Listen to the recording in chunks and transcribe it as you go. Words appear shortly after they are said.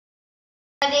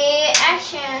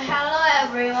Introduction. Hello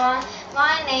everyone.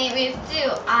 My name is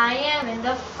Ju. I am in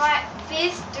the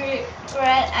 5th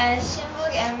grade at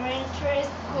Shinbuk Elementary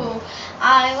School.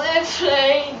 I will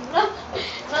play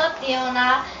No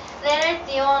Theona. Little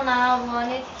Theona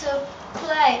wanted to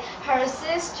play. Her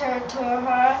sister told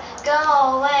her, "Go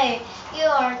away. You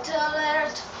are too little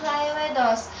to play with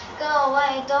us. Go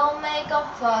away. Don't make a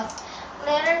fuss."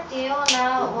 Little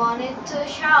Theona wanted to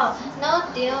shout. No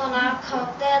Theona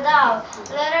cut that out.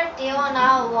 Little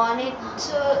Theona wanted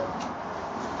to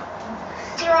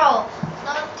throw.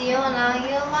 No Theona,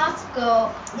 you must go.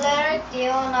 Little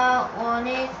Theona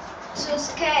wanted to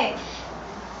skate.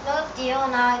 No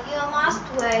Theona, you must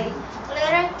wait.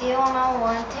 Little Theona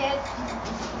wanted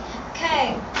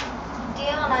cake.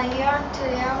 Theona, you're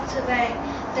too young to bake.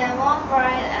 Then one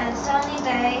bright and sunny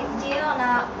day,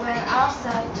 Theona went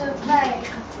outside to play.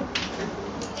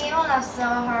 Theona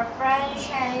saw her friend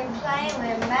Shane playing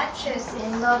with matches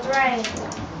in the drain.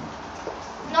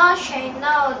 No, Shane,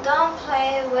 no, don't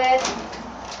play with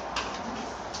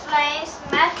flames.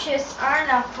 Matches are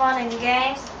not fun and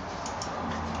games.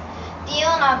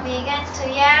 Theona began to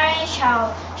yell and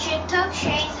shout. She took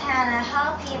Shane's hand and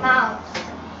helped him out.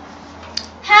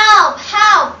 "Help!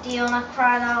 Help!" Theona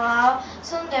cried out loud.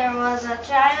 Soon there was a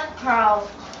giant crowd.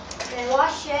 They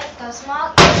watched the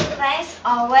smoke and flames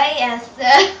away and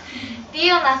said,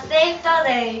 "Theona saved the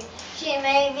day. She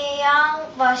may be young,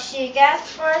 but she gets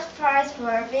first prize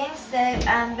for being safe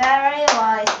and very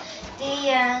wise." The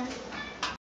end.